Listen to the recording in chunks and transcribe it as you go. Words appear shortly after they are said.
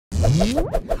Lars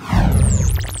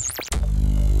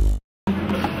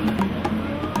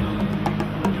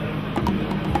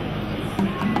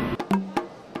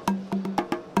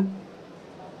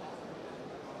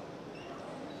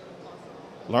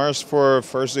for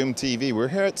Zoom TV. We're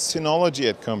here at Synology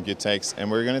at Computex, and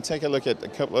we're going to take a look at a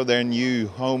couple of their new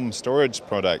home storage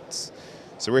products.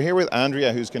 So we're here with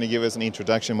Andrea, who's going to give us an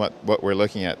introduction what we're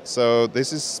looking at. So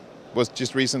this was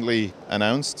just recently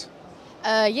announced.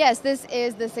 Yes, this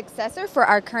is the successor for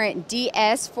our current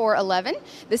DS411.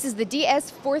 This is the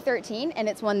DS413, and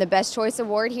it's won the Best Choice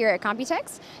Award here at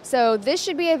Computex. So this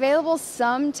should be available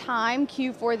sometime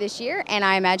Q4 this year, and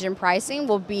I imagine pricing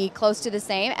will be close to the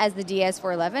same as the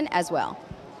DS411 as well.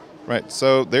 Right,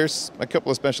 so there's a couple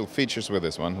of special features with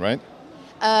this one, right?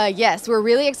 Yes, we're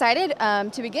really excited.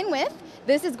 To begin with,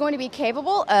 this is going to be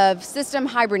capable of system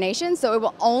hibernation, so it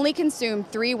will only consume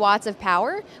 3 watts of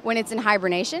power when it's in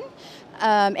hibernation,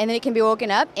 and then it can be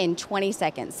woken up in 20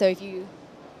 seconds. So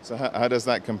how does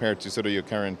that compare to sort of your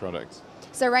current products?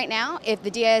 So right now, if the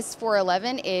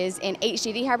DS411 is in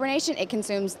HDD hibernation, it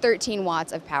consumes 13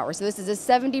 watts of power. So this is a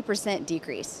 70%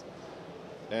 decrease.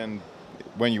 And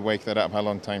when you wake that up, how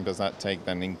long time does that take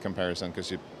then in comparison?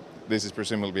 Because this is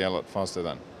presumably a lot faster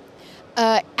then.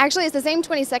 Actually, it's the same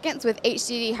 20 seconds with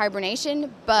HDD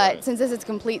hibernation, but right. Since this is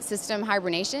complete system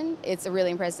hibernation, it's really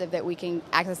impressive that we can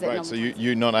access it. Right, so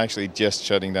you're not actually just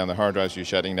shutting down the hard drives, you're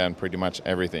shutting down pretty much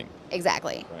everything.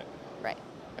 Exactly. Right.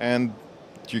 And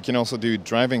you can also do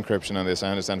drive encryption on this, I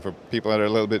understand, for people that are a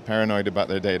little bit paranoid about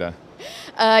their data.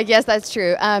 Yes, that's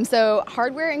true. So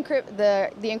hardware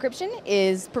the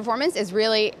encryption performance is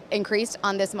really increased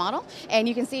on this model, and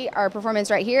you can see our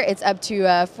performance right here. It's up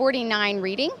to 49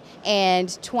 reading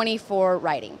and 24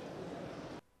 writing.